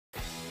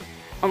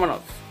Vámonos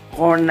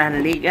con la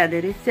Liga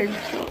del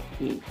Ascenso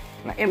y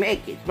la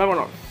MX.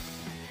 Vámonos.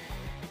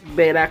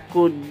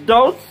 Veracruz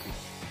 2,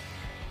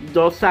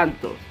 2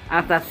 Santos.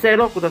 Hasta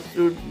 0, Cruz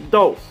Azul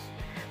 2.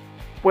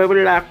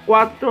 Puebla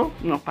 4,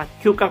 no,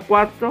 Pachuca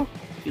 4,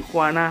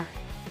 Tijuana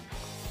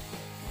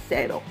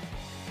 0.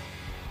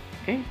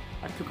 ¿Okay?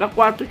 Pachuca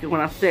 4,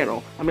 Tijuana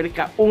 0.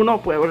 América 1,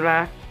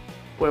 Puebla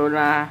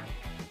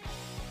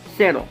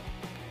 0.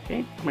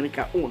 ¿Okay?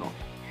 América 1.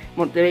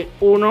 Monterrey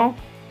 1,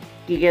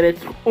 Tigres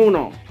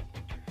 1.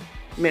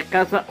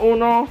 Mercasa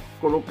 1,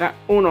 Coluca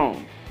 1.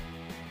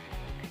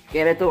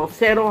 Querétaro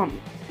 0,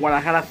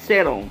 Guadalajara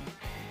 0.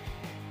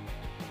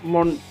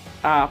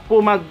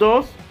 Pumas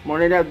 2,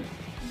 Morelia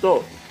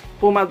 2.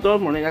 Pumas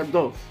 2, Morelia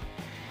 2.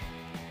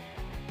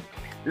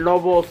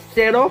 Lobos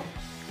 0,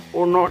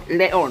 1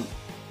 León.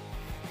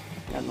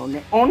 Ganó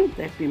León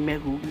de primer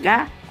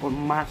lugar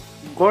con más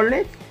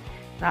goles.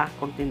 Está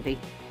con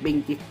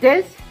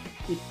 23.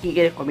 Y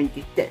Tigres con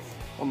 23.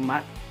 Con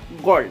más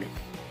goles.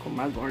 Con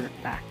más goles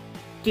está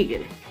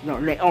Tigres. No,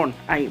 León.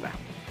 Ahí va.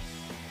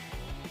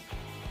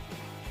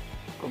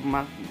 Con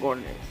más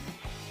goles.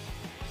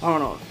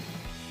 Vámonos.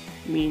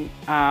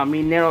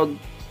 Minero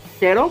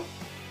 0.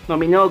 No,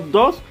 Minero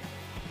 2.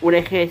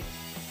 Ureje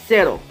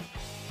 0.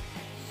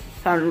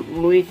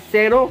 San Luis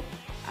 0.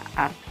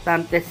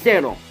 Atlante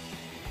 0.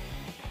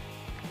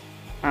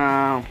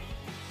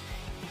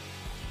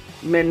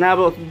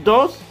 Venados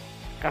 2.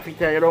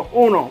 Cafetalero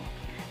 1.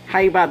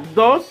 Jaiba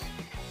 2.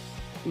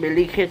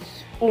 Beliges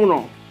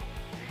 1.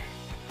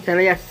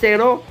 Celaya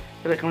 0.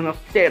 Recono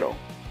 0.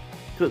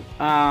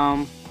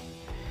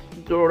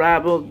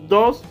 Dorado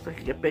 2.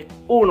 Zacatepec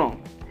 1.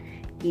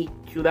 Y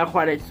Ciudad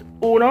Juárez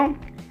 1.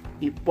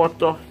 Y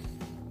Potos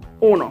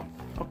 1.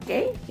 Ok,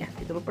 ya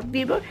así todo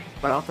partido.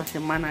 Para otra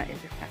semana es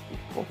el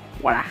clásico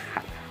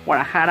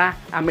Guadalajara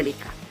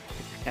América.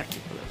 Es el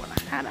clásico de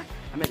Guadalajara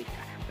América.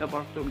 Veo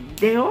por otro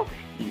video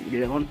y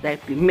León está el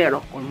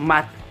primero con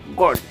más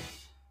goles.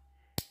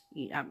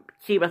 Y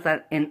Chivas va a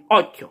estar en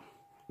 8.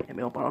 Te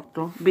veo por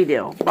otro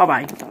video. Bye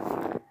bye.